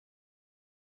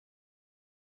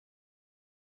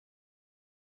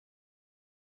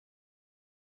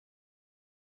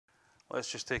Let's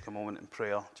just take a moment in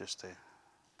prayer just to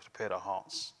prepare our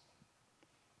hearts.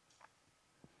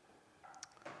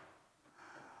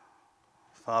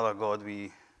 Father God,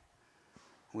 we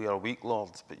are weak, Lord,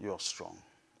 but you are strong.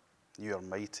 You are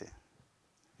mighty.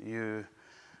 You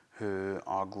who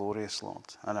are glorious, Lord,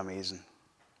 and amazing.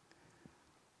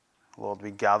 Lord,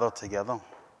 we gather together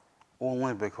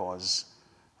only because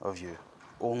of you,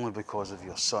 only because of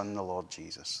your Son, the Lord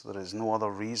Jesus. There is no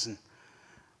other reason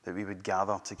that we would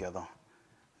gather together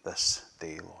this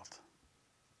day, Lord.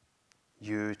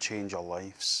 You change our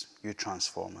lives. You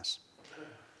transform us.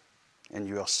 And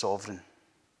you are sovereign.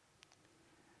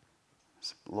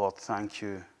 Lord, thank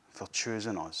you for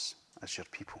choosing us as your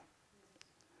people.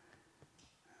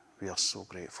 We are so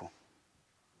grateful.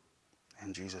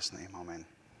 In Jesus' name, amen.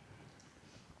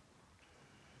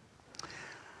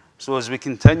 So as we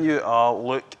continue our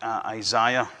look at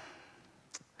Isaiah,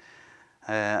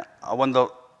 I wonder,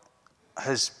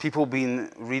 has people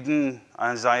been reading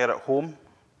Isaiah at home,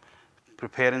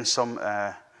 preparing some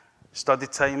study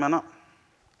time in it?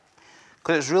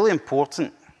 Because it's really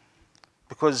important,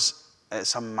 because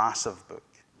it's a massive book.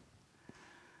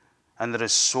 And there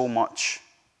is so much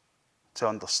to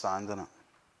understand in it.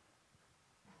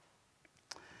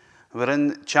 We're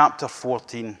in chapter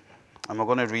 14, and we're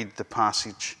going to read the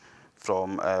passage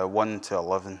from 1 to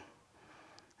 11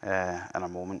 in a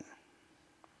moment.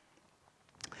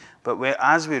 But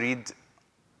as we read,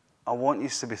 I want you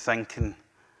to be thinking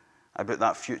about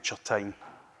that future time.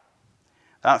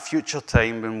 That future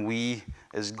time when we,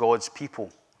 as God's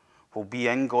people, will be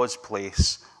in God's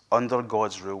place, under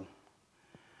God's rule,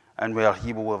 and where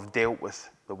he will have dealt with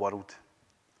the world.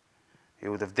 He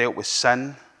would have dealt with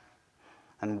sin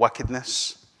and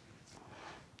wickedness,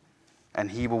 and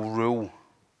he will rule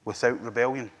without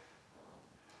rebellion.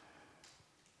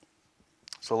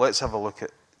 So let's have a look at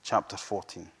chapter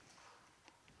 14.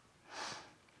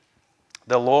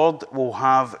 The Lord will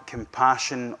have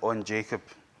compassion on Jacob.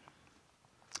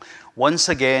 Once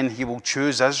again, he will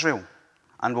choose Israel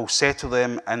and will settle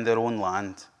them in their own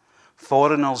land.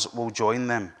 Foreigners will join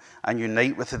them and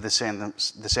unite with the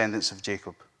descendants of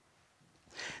Jacob.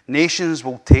 Nations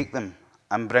will take them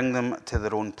and bring them to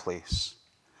their own place.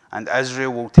 And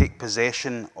Israel will take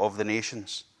possession of the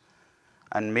nations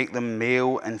and make them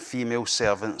male and female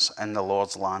servants in the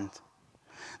Lord's land.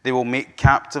 They will make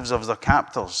captives of their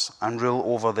captors and rule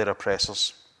over their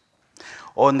oppressors.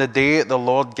 On the day the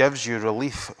Lord gives you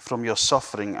relief from your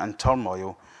suffering and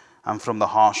turmoil and from the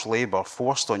harsh labor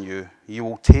forced on you, you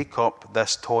will take up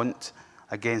this taunt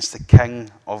against the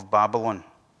king of Babylon.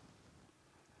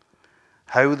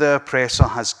 How the oppressor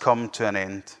has come to an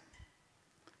end.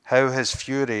 How his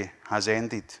fury has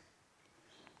ended.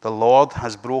 The Lord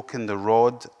has broken the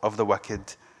rod of the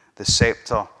wicked, the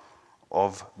scepter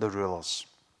of the rulers,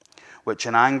 which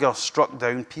in anger struck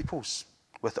down peoples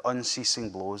with unceasing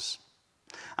blows,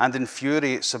 and in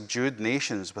fury it subdued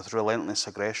nations with relentless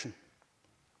aggression.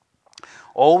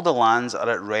 All the lands are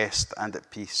at rest and at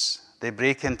peace. They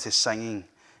break into singing.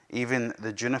 Even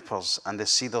the junipers and the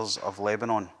cedars of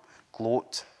Lebanon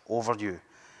gloat over you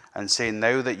and say,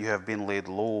 now that you have been laid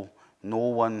low, no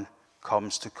one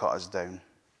comes to cut us down.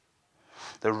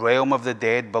 The realm of the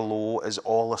dead below is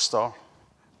all astir.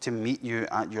 To meet you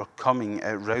at your coming,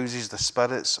 it rouses the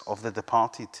spirits of the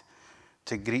departed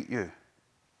to greet you.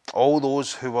 All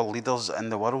those who were leaders in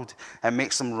the world, it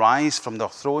makes them rise from their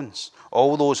thrones.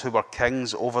 All those who were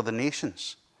kings over the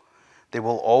nations, they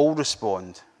will all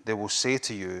respond. They will say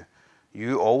to you,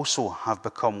 you also have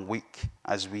become weak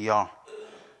as we are.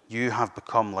 You have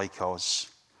become like us.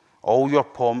 All your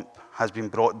pomp has been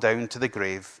brought down to the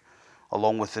grave,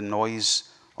 along with the noise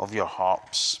of your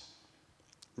harps.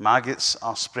 Maggots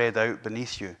are spread out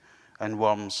beneath you, and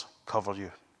worms cover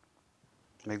you.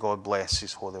 May God bless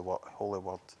his holy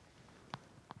word.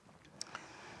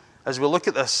 As we look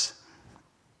at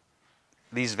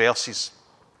these verses,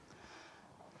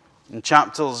 in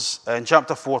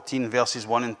chapter 14, verses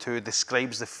 1 and 2,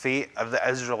 describes the fate of the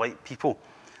Israelite people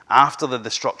after the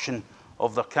destruction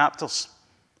of their captors,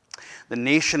 the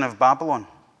nation of Babylon.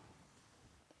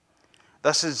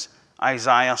 This is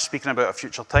Isaiah speaking about a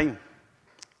future time.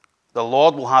 The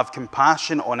Lord will have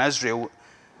compassion on Israel,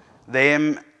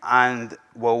 them, and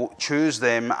will choose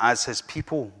them as his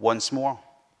people once more.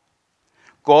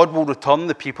 God will return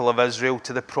the people of Israel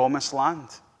to the promised land.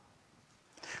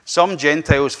 Some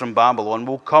Gentiles from Babylon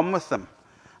will come with them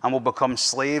and will become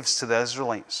slaves to the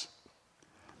Israelites.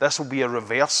 This will be a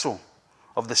reversal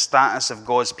of the status of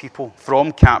God's people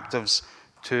from captives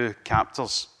to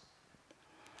captors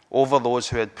over those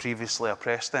who had previously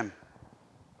oppressed them.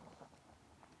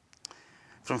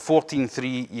 From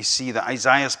 14:3, you see that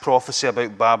Isaiah's prophecy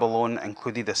about Babylon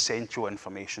included essential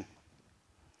information.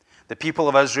 The people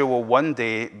of Israel will one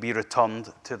day be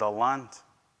returned to their land.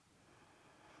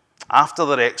 After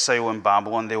their exile in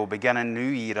Babylon, they will begin a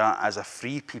new era as a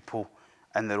free people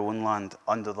in their own land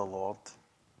under the Lord.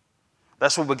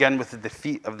 This will begin with the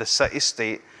defeat of the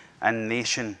city-state and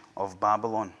nation of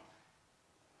Babylon.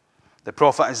 The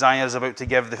prophet Isaiah is about to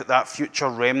give that future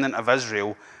remnant of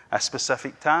Israel a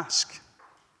specific task.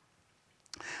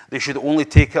 They should only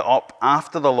take it up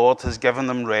after the Lord has given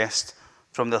them rest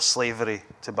from their slavery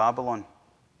to Babylon.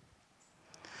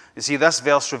 You see, this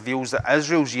verse reveals that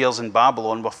Israel's years in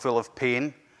Babylon were full of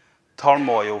pain,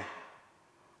 turmoil,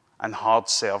 and hard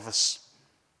service.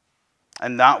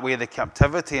 In that way, the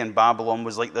captivity in Babylon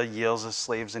was like their years as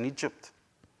slaves in Egypt.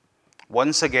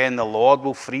 Once again, the Lord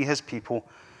will free his people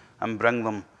and bring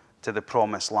them to the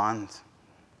promised land.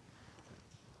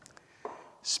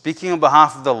 Speaking on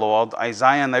behalf of the Lord,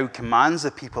 Isaiah now commands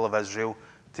the people of Israel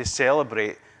to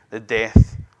celebrate the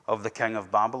death of the king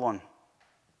of Babylon.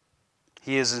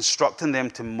 He is instructing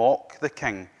them to mock the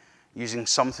king using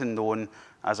something known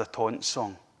as a taunt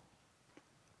song.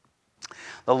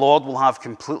 The Lord will have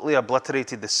completely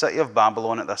obliterated the city of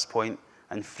Babylon at this point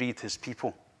and freed his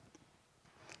people.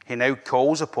 He now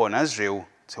calls upon Israel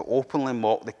to openly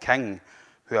mock the king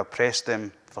who oppressed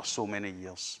them for so many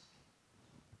years.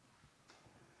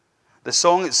 The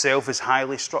song itself is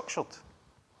highly structured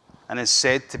and is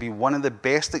said to be one of the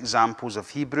best examples of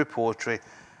Hebrew poetry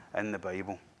in the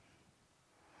Bible.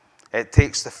 It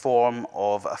takes the form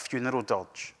of a funeral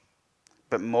dirge,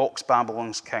 but mocks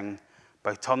Babylon's king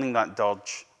by turning that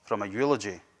dirge from a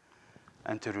eulogy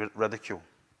into ridicule.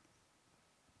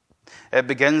 It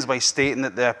begins by stating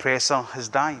that the oppressor has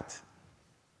died.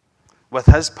 With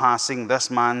his passing,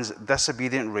 this man's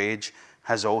disobedient rage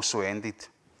has also ended.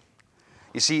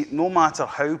 You see, no matter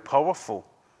how powerful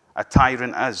a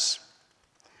tyrant is,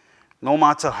 no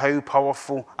matter how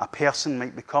powerful a person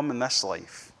might become in this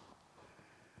life,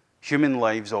 human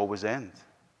lives always end.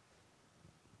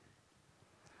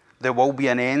 There will be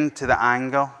an end to the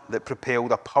anger that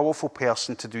propelled a powerful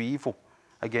person to do evil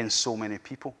against so many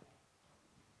people.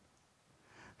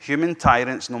 Human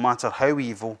tyrants, no matter how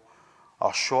evil,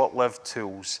 are short-lived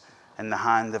tools in the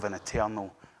hand of an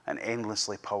eternal and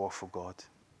endlessly powerful God.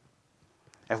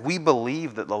 If we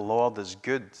believe that the Lord is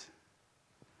good,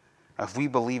 if we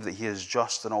believe that he is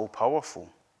just and all-powerful,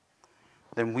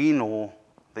 then we know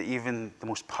that even the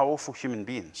most powerful human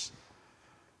beings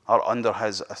are under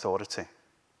his authority,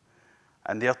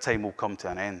 and their time will come to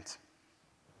an end.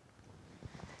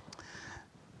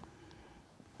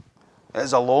 It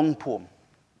is a long poem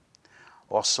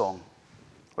or song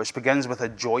which begins with a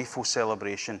joyful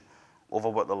celebration over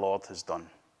what the Lord has done.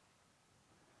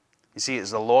 You see,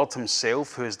 it's the Lord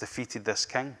himself who has defeated this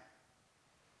king.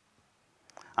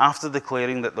 After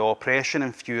declaring that the oppression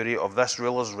and fury of this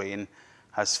ruler's reign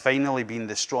has finally been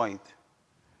destroyed,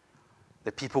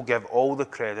 the people give all the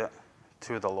credit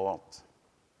to the Lord.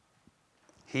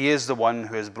 He is the one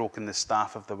who has broken the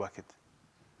staff of the wicked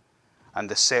and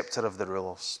the scepter of the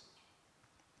rulers.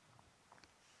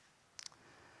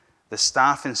 The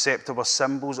staff and scepter were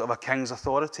symbols of a king's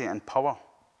authority and power.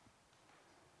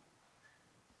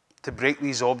 To break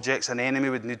these objects, an enemy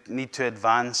would need to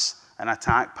advance and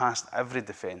attack past every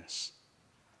defense,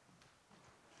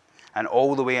 and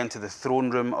all the way into the throne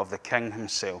room of the king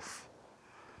himself.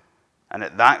 And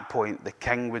at that point, the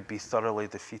king would be thoroughly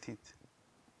defeated.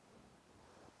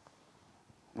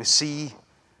 We see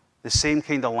the same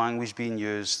kind of language being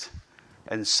used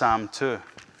in Psalm 2.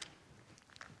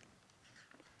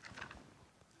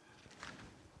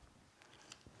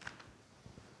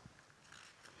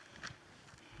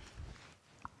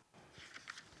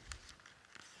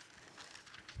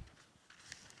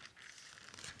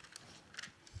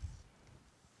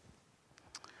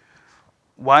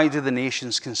 Why do the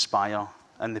nations conspire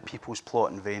and the peoples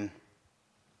plot in vain?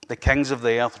 The kings of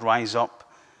the earth rise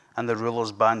up and the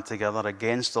rulers band together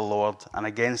against the Lord and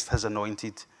against his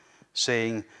anointed,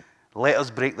 saying, "Let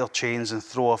us break their chains and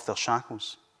throw off their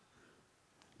shackles."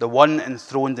 The one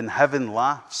enthroned in heaven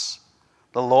laughs.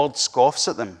 The Lord scoffs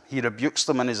at them. He rebukes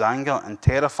them in his anger and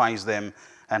terrifies them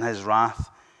in his wrath,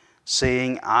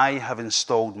 saying, "I have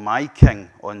installed my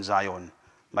king on Zion,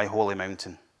 my holy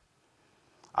mountain.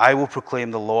 I will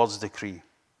proclaim the Lord's decree.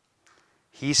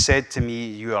 He said to me,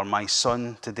 'You are my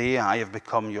son. Today I have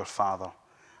become your father.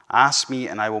 Ask me,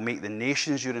 and I will make the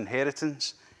nations your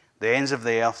inheritance, the ends of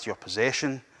the earth your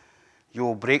possession. You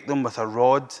will break them with a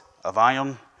rod of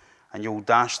iron, and you will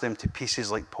dash them to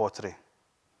pieces like pottery.'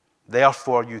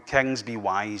 Therefore, you kings, be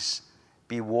wise.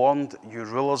 Be warned, you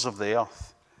rulers of the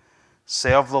earth.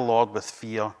 Serve the Lord with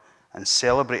fear and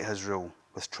celebrate his rule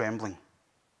with trembling.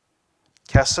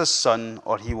 Kiss his son,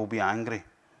 or he will be angry,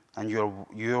 and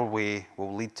your way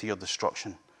will lead to your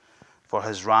destruction, for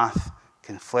his wrath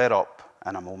can flare up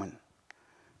in a moment.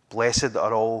 Blessed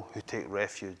are all who take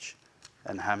refuge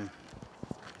in him.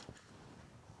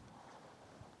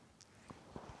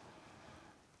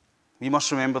 We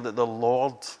must remember that the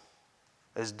Lord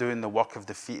is doing the work of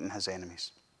defeating his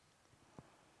enemies.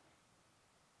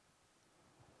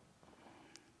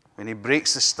 When he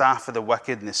breaks the staff of the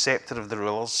wicked and the scepter of the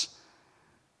rulers,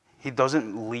 he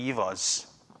doesn't leave us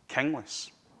kingless.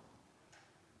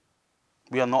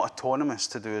 We are not autonomous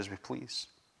to do as we please.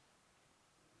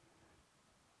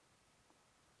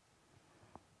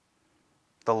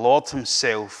 The Lord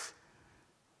himself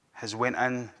has went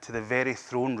into the very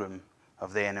throne room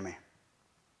of the enemy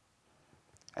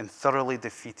and thoroughly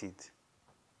defeated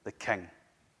the king.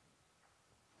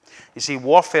 You see,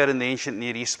 warfare in the ancient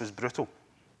Near East was brutal.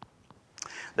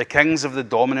 The kings of the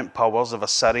dominant powers of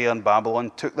Assyria and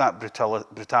Babylon took that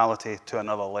brutality to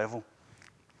another level.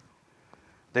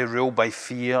 They ruled by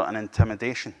fear and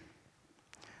intimidation.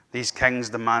 These kings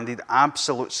demanded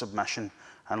absolute submission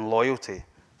and loyalty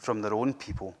from their own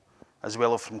people, as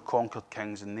well as from conquered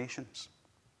kings and nations.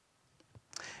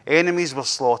 Enemies were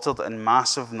slaughtered in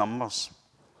massive numbers.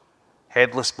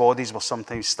 Headless bodies were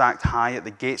sometimes stacked high at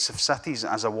the gates of cities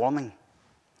as a warning.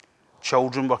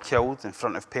 Children were killed in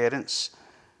front of parents.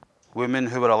 Women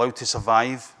who were allowed to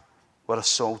survive were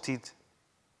assaulted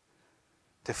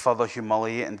to further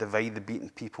humiliate and divide the beaten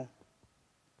people.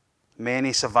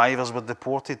 Many survivors were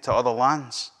deported to other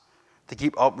lands to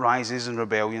keep uprisings and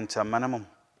rebellion to a minimum.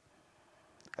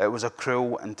 It was a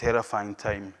cruel and terrifying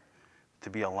time to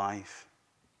be alive.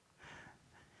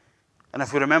 And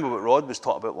if we remember what Rod was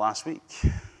talking about last week,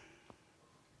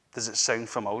 does it sound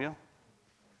familiar?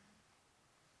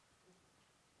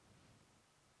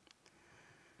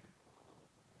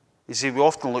 You see, we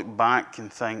often look back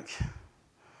and think,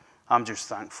 I'm just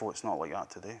thankful it's not like that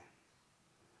today.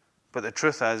 But the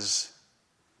truth is,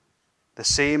 the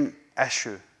same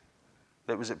issue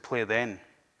that was at play then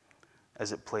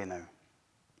is at play now.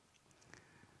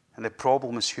 And the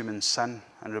problem is human sin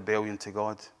and rebellion to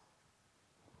God.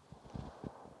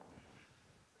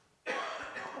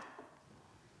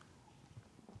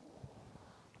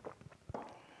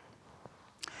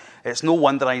 It's no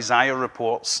wonder Isaiah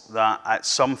reports that at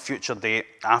some future date,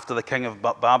 after the king of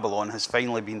Babylon has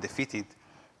finally been defeated,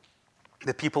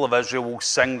 the people of Israel will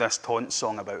sing this taunt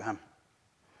song about him.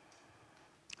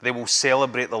 They will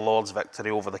celebrate the Lord's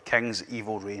victory over the king's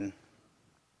evil reign.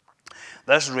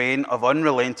 This reign of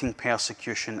unrelenting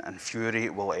persecution and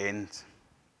fury will end.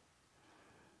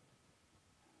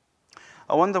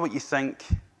 I wonder what you think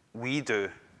we do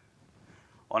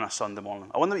on a Sunday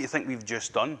morning. I wonder what you think we've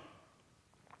just done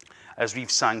as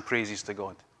we've sang praises to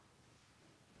God.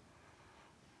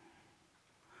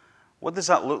 What does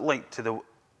that look like to the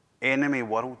enemy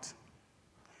world,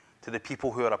 to the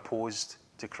people who are opposed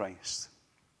to Christ?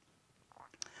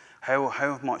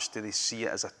 How much do they see it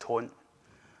as a taunt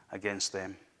against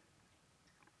them?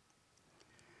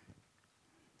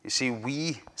 You see,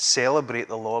 we celebrate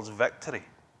the Lord's victory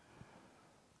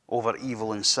over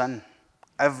evil and sin.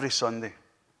 Every Sunday,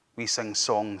 we sing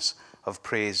songs of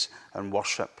praise and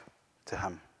worship to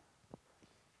him.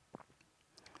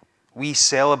 We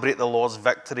celebrate the Lord's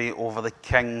victory over the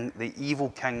king, the evil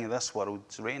king of this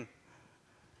world's reign.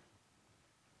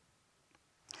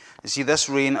 You see, this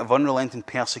reign of unrelenting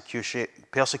persecution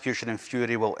and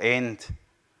fury will end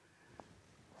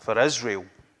for Israel,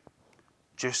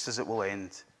 just as it will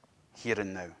end here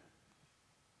and now,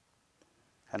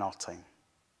 in our time.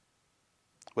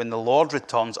 When the Lord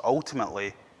returns,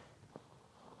 ultimately,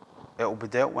 it will be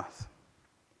dealt with.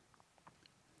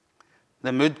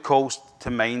 The mood calls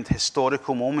to mind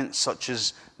historical moments such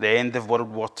as the end of World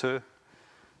War II,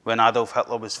 when Adolf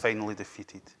Hitler was finally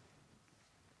defeated.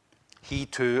 He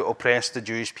too oppressed the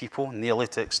Jewish people nearly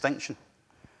to extinction.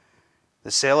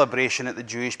 The celebration at the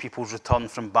Jewish people's return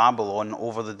from Babylon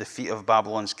over the defeat of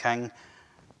Babylon's king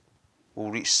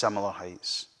will reach similar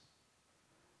heights.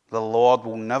 The Lord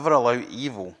will never allow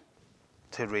evil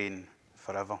to reign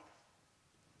forever.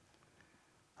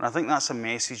 And I think that's a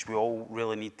message we all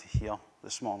really need to hear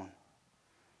this morning.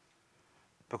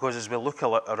 Because as we look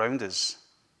around us,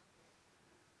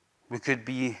 we could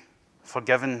be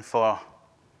forgiven for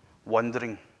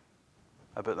wondering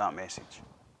about that message.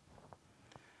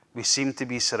 We seem to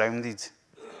be surrounded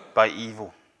by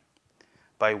evil,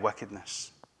 by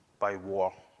wickedness, by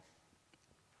war.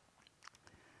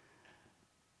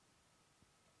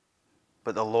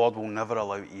 But the Lord will never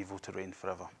allow evil to reign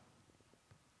forever.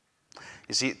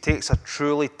 You see, it takes a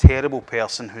truly terrible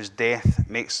person whose death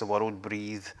makes the world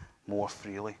breathe more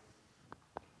freely.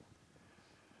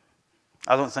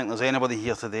 I don't think there's anybody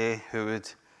here today who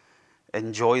would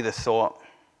enjoy the thought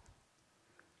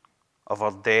of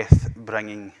our death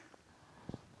bringing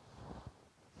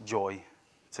joy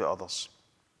to others.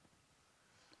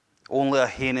 Only a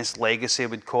heinous legacy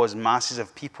would cause masses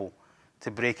of people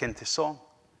to break into song,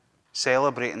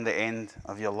 celebrating the end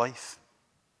of your life.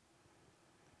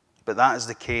 But that is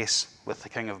the case with the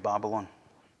king of Babylon.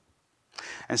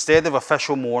 Instead of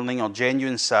official mourning or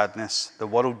genuine sadness, the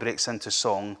world breaks into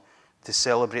song to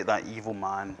celebrate that evil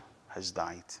man has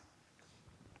died.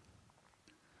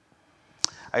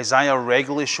 Isaiah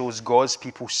regularly shows God's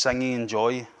people singing in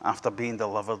joy after being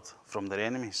delivered from their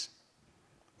enemies.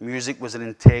 Music was an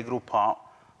integral part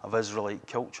of Israelite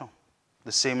culture,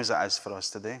 the same as it is for us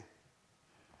today.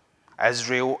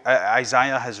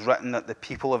 Isaiah has written that the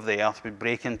people of the earth would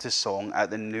break into song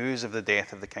at the news of the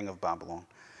death of the king of Babylon.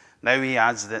 Now he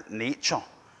adds that nature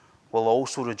will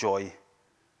also rejoice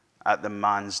at the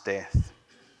man's death.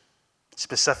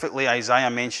 Specifically,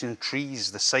 Isaiah mentioned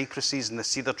trees, the cypresses and the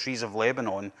cedar trees of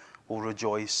Lebanon will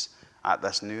rejoice at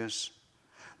this news.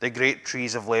 The great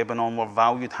trees of Lebanon were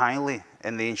valued highly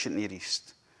in the ancient Near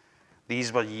East.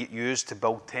 These were used to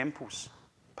build temples,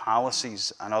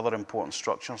 palaces, and other important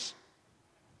structures.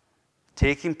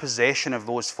 Taking possession of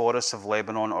those forests of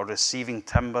Lebanon or receiving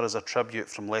timber as a tribute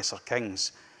from lesser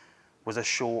kings was a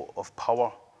show of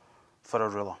power for a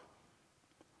ruler.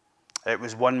 It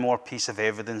was one more piece of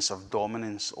evidence of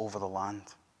dominance over the land.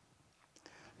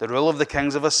 The rule of the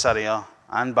kings of Assyria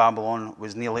and Babylon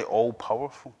was nearly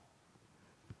all-powerful.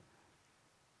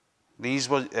 These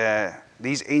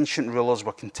ancient rulers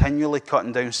were continually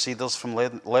cutting down cedars from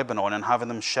Lebanon and having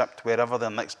them shipped wherever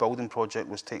their next building project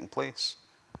was taking place.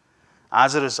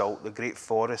 As a result, the great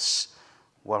forests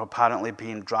were apparently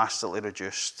being drastically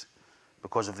reduced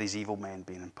because of these evil men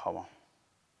being in power.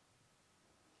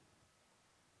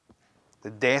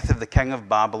 The death of the king of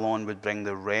Babylon would bring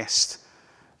the rest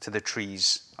to the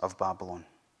trees of Babylon.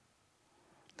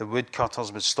 The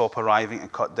woodcutters would stop arriving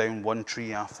and cut down one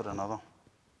tree after another.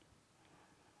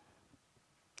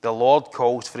 The Lord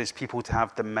calls for his people to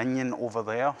have dominion over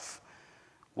the earth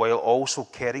while also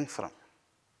caring for it.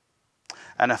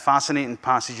 In a fascinating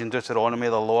passage in Deuteronomy,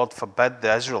 the Lord forbid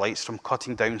the Israelites from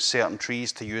cutting down certain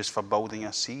trees to use for building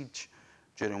a siege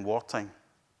during wartime.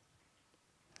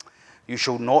 You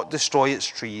shall not destroy its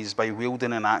trees by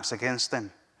wielding an axe against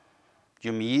them.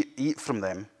 You may eat from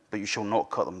them, but you shall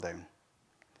not cut them down.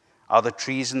 Are the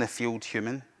trees in the field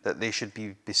human, that they should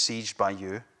be besieged by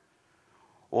you?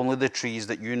 Only the trees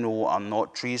that you know are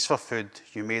not trees for food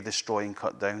you may destroy and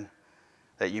cut down,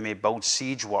 that you may build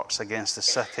siege works against the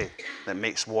city that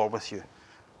makes war with you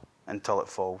until it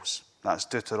falls. That's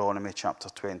Deuteronomy chapter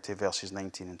 20, verses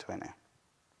 19 and 20.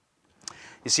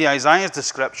 You see, Isaiah's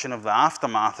description of the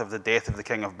aftermath of the death of the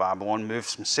king of Babylon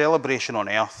moves from celebration on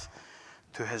earth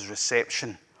to his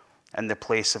reception in the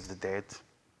place of the dead.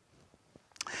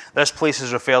 This place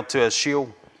is referred to as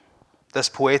Sheol. This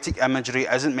poetic imagery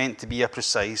isn't meant to be a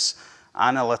precise,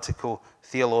 analytical,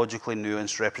 theologically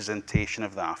nuanced representation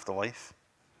of the afterlife.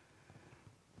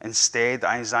 Instead,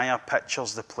 Isaiah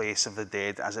pictures the place of the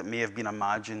dead as it may have been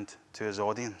imagined to his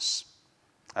audience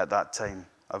at that time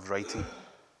of writing.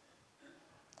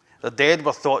 The dead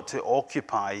were thought to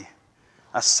occupy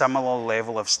a similar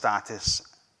level of status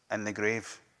in the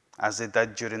grave as they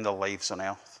did during their lives on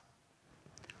earth.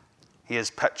 He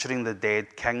is picturing the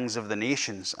dead kings of the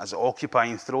nations as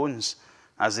occupying thrones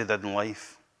as they did in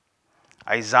life.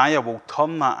 Isaiah will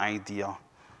turn that idea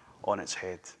on its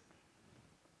head.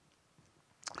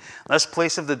 This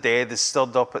place of the dead is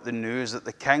stirred up at the news that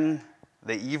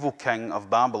the evil king of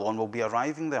Babylon, will be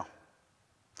arriving there.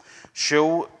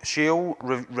 Sheol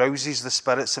rouses the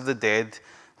spirits of the dead,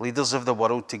 leaders of the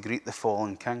world, to greet the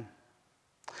fallen king.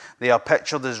 They are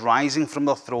pictured as rising from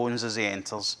their thrones as he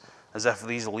enters, as if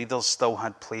these leaders still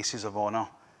had places of honor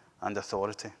and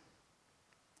authority.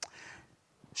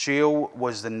 Sheol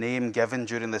was the name given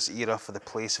during this era for the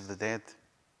place of the dead.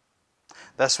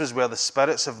 This was where the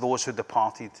spirits of those who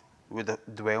departed would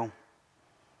dwell.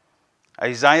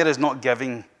 Isaiah is not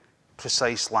giving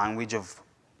precise language of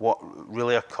what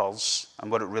really occurs and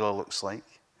what it really looks like.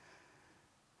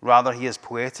 Rather, he is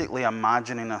poetically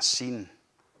imagining a scene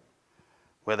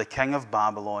where the king of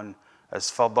Babylon is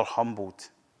further humbled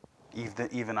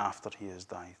even after he has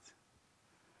died.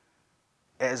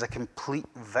 It is a complete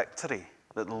victory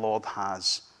that the Lord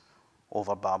has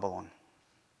over Babylon.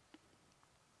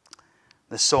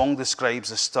 The song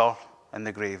describes a stir in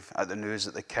the grave at the news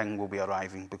that the king will be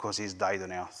arriving because he's died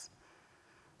on earth.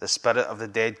 The spirit of the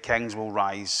dead kings will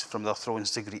rise from their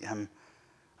thrones to greet him.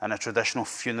 In a traditional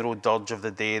funeral dirge of the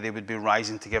day, they would be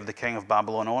rising to give the king of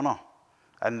Babylon honor.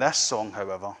 In this song,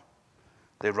 however,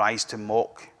 they rise to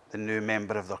mock the new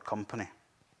member of their company.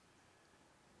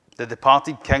 The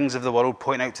departed kings of the world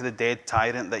point out to the dead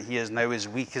tyrant that he is now as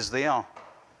weak as they are.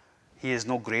 He is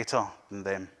no greater than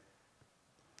them.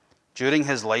 During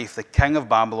his life, the king of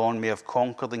Babylon may have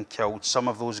conquered and killed some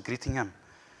of those greeting him.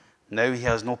 Now he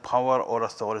has no power or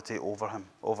authority over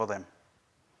them.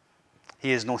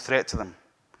 He is no threat to them.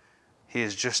 He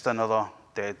is just another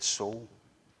dead soul.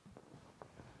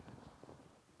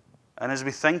 And as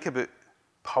we think about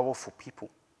powerful people,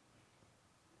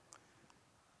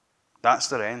 that's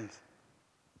their end.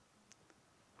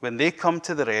 When they come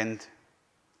to their end,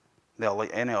 they are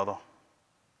like any other.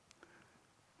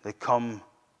 They come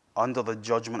under the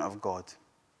judgment of God.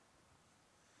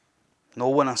 No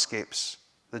one escapes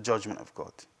the judgment of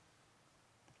God.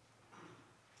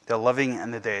 The living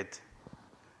and the dead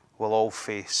will all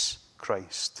face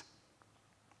Christ.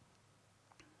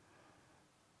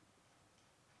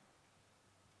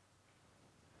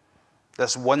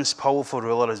 This once powerful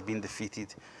ruler has been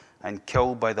defeated and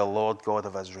killed by the Lord God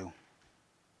of Israel.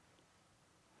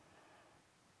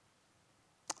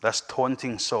 This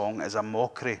taunting song is a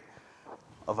mockery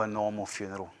of a normal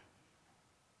funeral.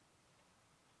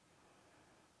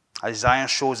 Isaiah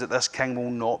shows that this king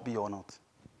will not be honored,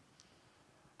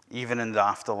 even in the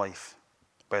afterlife,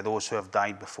 by those who have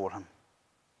died before him.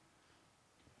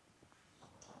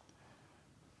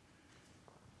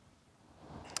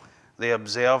 They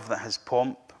observe that his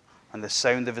pomp and the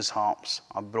sound of his harps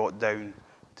are brought down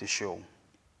to Sheol.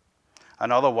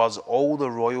 In other words, all the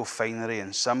royal finery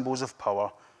and symbols of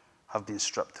power have been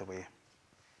stripped away.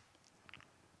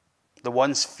 The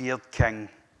once feared king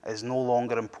is no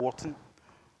longer important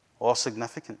or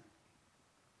significant.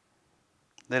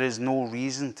 There is no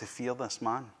reason to fear this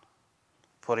man,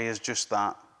 for he is just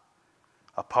that,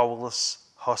 a powerless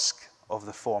husk of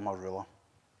the former ruler.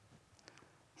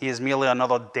 He is merely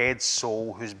another dead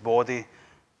soul whose body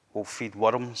will feed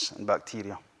worms and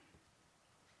bacteria.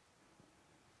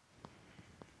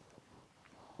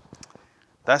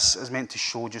 This is meant to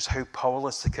show just how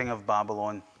powerless the king of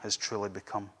Babylon has truly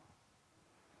become,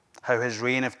 how his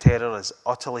reign of terror is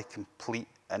utterly complete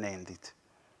and ended,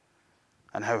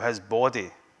 and how his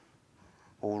body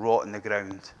will rot in the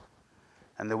ground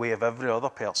in the way of every other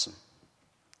person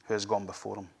who has gone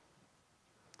before him.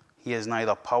 He is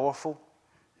neither powerful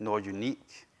nor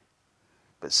unique,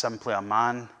 but simply a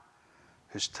man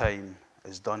whose time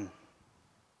is done.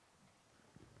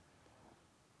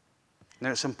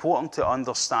 Now, it's important to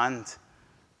understand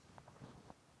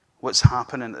what's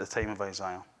happening at the time of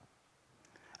Isaiah,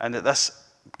 and that this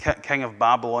king of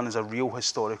Babylon is a real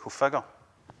historical figure.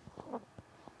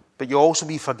 But you'll also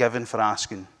be forgiven for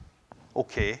asking,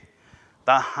 okay,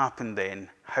 that happened then,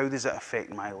 how does it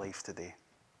affect my life today?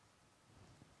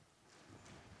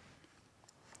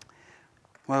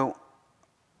 Well,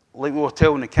 like we were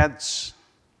telling the kids,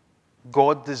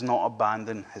 God does not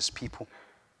abandon his people.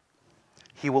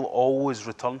 He will always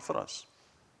return for us.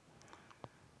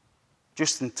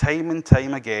 Just in time and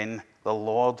time again, the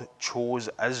Lord chose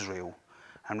Israel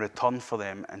and returned for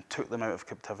them and took them out of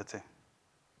captivity.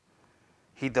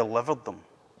 He delivered them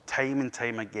time and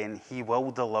time again. He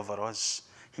will deliver us.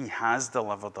 He has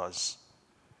delivered us.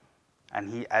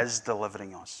 And he is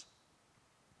delivering us.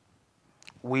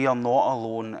 We are not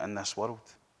alone in this world.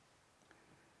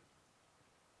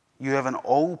 You have an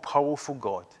all-powerful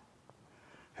God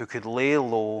who could lay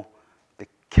low the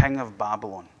king of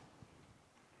Babylon.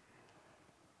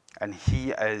 And he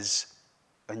is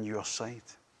on your side.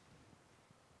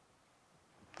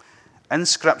 In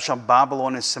Scripture,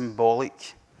 Babylon is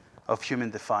symbolic of human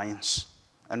defiance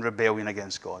and rebellion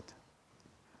against God.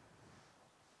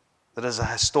 There is a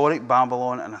historic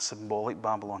Babylon and a symbolic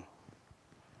Babylon.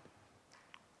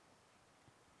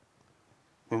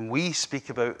 When we speak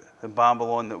about the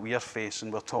Babylon that we are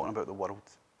facing, we're talking about the world.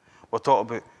 We're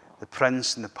talking about the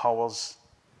prince and the powers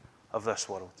of this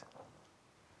world.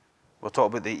 We're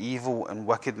talking about the evil and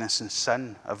wickedness and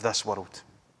sin of this world.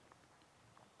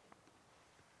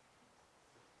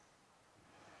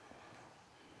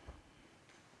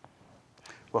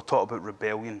 We're talking about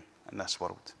rebellion in this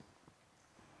world.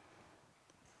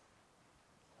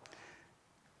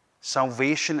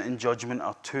 Salvation and judgment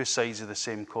are two sides of the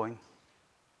same coin.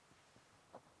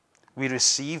 We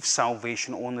receive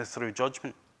salvation only through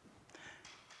judgment.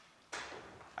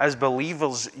 As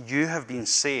believers, you have been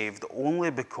saved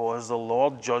only because the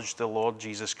Lord judged the Lord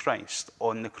Jesus Christ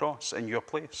on the cross in your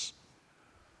place.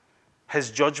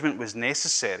 His judgment was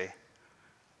necessary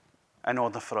in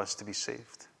order for us to be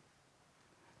saved.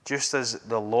 just as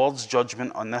the Lord's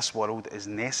judgment on this world is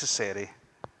necessary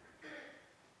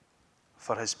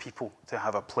for his people to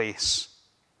have a place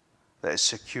that is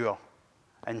secure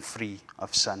and free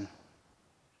of sin.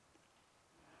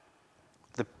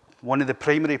 One of the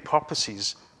primary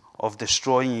purposes of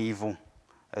destroying evil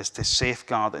is to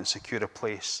safeguard and secure a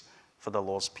place for the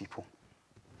Lord's people.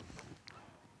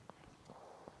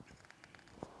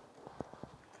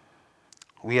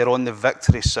 We are on the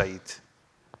victory side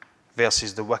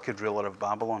versus the wicked ruler of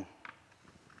Babylon.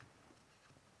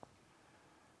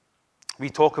 We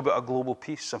talk about a global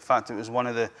peace. In fact, it was one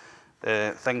of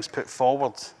the things put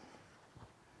forward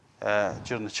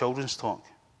during the children's talk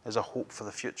as a hope for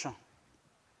the future.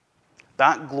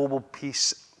 That global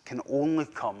peace can only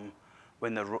come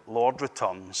when the Lord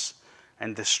returns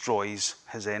and destroys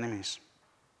his enemies.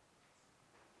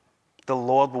 The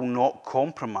Lord will not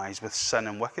compromise with sin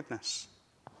and wickedness.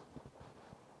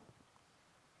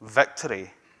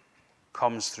 Victory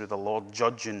comes through the Lord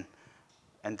judging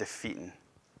and defeating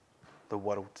the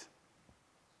world.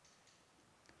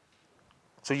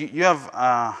 So you have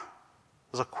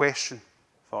there's a question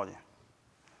for you.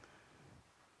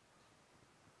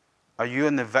 Are you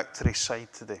on the victory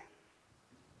side today?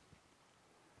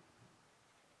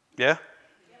 Yeah?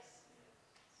 Yes.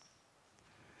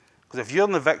 Because if you're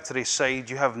on the victory side,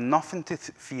 you have nothing to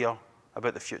fear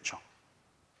about the future.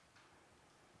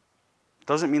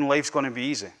 Doesn't mean life's going to be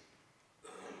easy.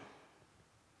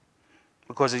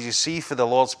 Because as you see for the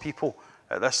Lord's people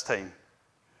at this time,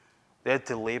 they had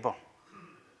to labor.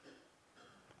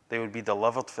 They would be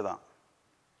delivered for that.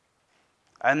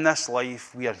 In this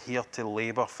life, we are here to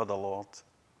labor for the Lord.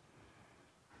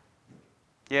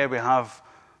 Yeah, we have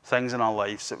things in our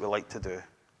lives that we like to do.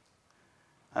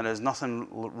 And there's nothing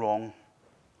wrong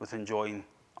with enjoying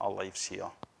our lives here,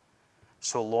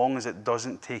 so long as it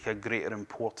doesn't take a greater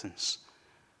importance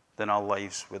than our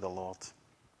lives with the Lord.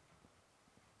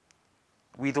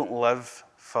 We don't live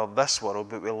for this world,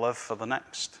 but we live for the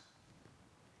next.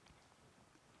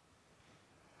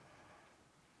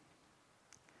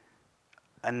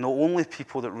 And the only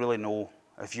people that really know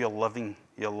if you're living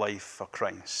your life for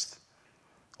Christ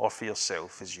or for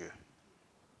yourself is you.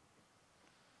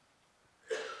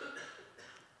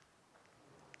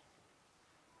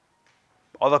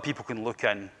 Other people can look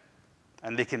in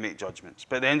and they can make judgments,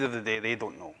 but at the end of the day, they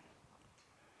don't know.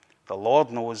 The Lord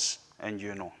knows and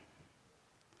you know.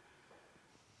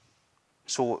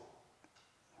 So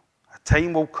a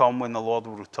time will come when the Lord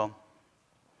will return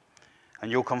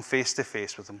and you'll come face to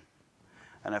face with him.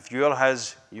 And if you're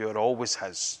his, you're always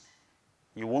his.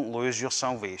 You won't lose your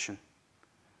salvation,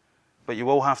 but you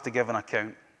will have to give an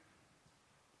account.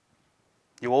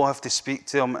 You will have to speak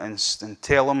to him and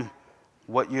tell him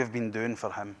what you have been doing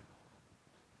for him.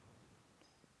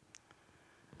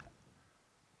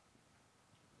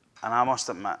 And I must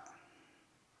admit,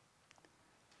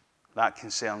 that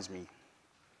concerns me.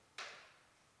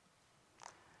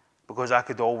 Because I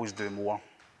could always do more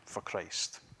for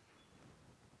Christ.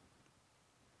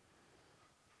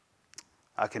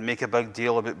 I can make a big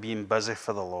deal about being busy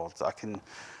for the Lord. I can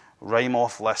rhyme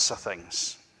off lists of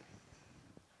things.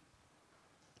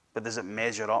 But does it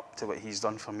measure up to what he's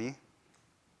done for me?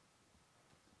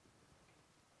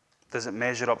 Does it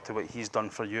measure up to what he's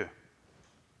done for you?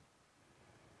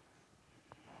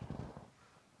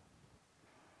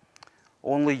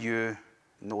 Only you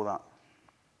know that.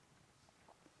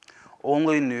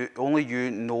 Only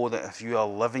you know that if you are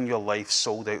living your life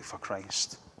sold out for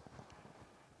Christ,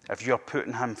 if you are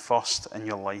putting him first in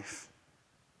your life,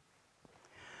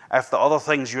 if the other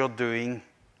things you're doing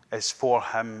is for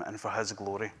him and for his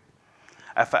glory,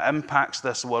 if it impacts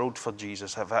this world for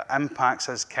Jesus, if it impacts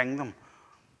his kingdom,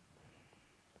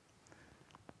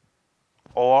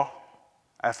 or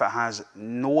if it has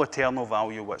no eternal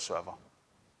value whatsoever.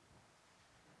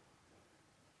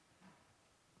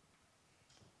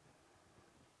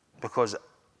 Because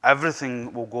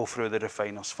everything will go through the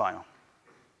refiner's fire.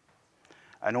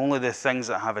 And only the things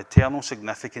that have eternal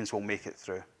significance will make it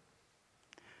through.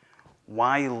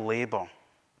 Why labor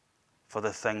for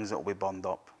the things that will be burned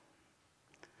up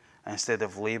instead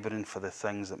of laboring for the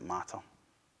things that matter?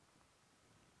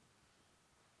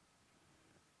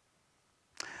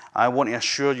 I want to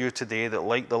assure you today that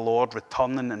like the Lord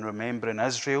returning and remembering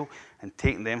Israel and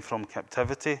taking them from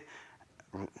captivity,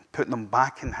 putting them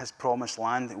back in his promised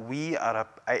land, we are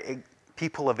a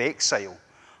people of exile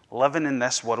living in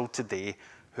this world today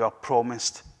who are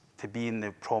promised to be in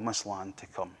the promised land to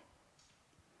come.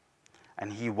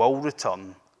 And he will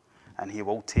return and he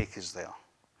will take us there.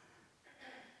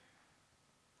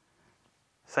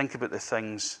 Think about the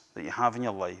things that you have in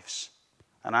your lives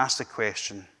and ask the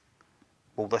question,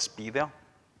 will this be there?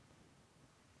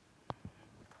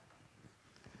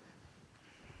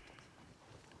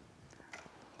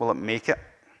 Will it make it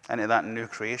into that new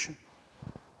creation?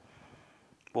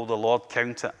 Will the Lord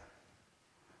count it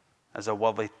as a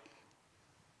worthy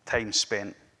time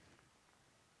spent?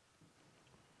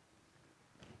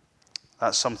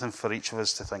 That's something for each of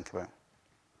us to think about.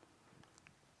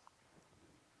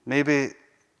 Maybe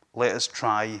let us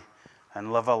try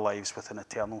and live our lives with an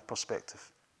eternal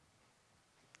perspective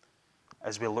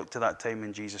as we look to that time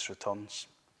when Jesus returns.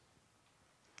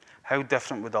 How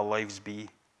different would our lives be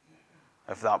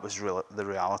if that was the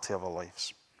reality of our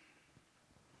lives?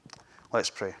 Let's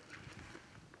pray.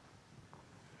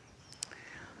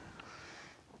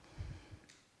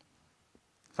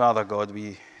 Father God,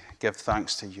 we give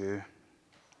thanks to you,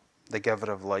 the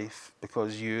giver of life,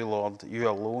 because you, Lord, you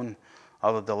alone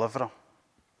are the deliverer.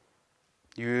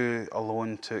 You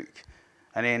alone took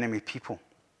an enemy people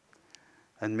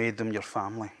and made them your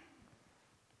family.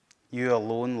 You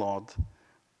alone, Lord,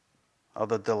 are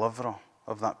the deliverer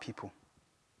of that people.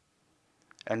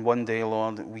 And one day,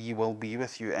 Lord, we will be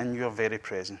with you in your very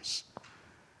presence.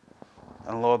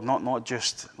 And Lord, not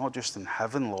just in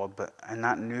heaven, Lord, but in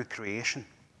that new creation,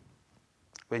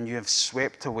 when you have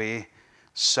swept away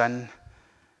sin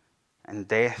and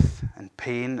death and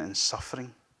pain and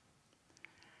suffering,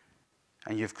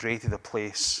 and you've created a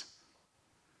place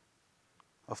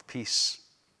of peace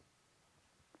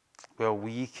where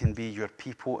we can be your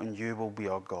people and you will be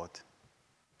our God.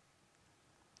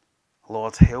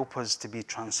 Lord, help us to be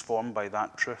transformed by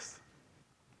that truth,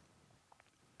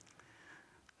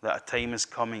 that a time is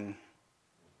coming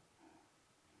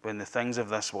when the things of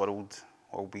this world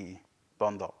will be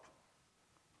burned up.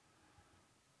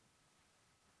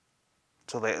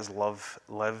 So let us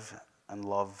live and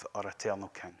love our eternal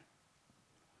King.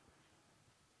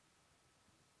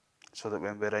 So that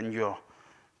when we're in your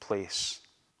place,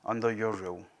 under your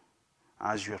rule,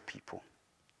 as your people,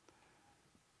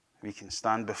 we can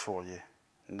stand before you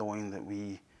knowing that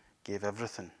we gave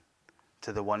everything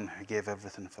to the one who gave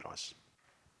everything for us.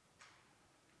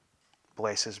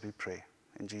 Bless us, we pray.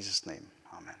 In Jesus' name,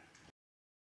 amen.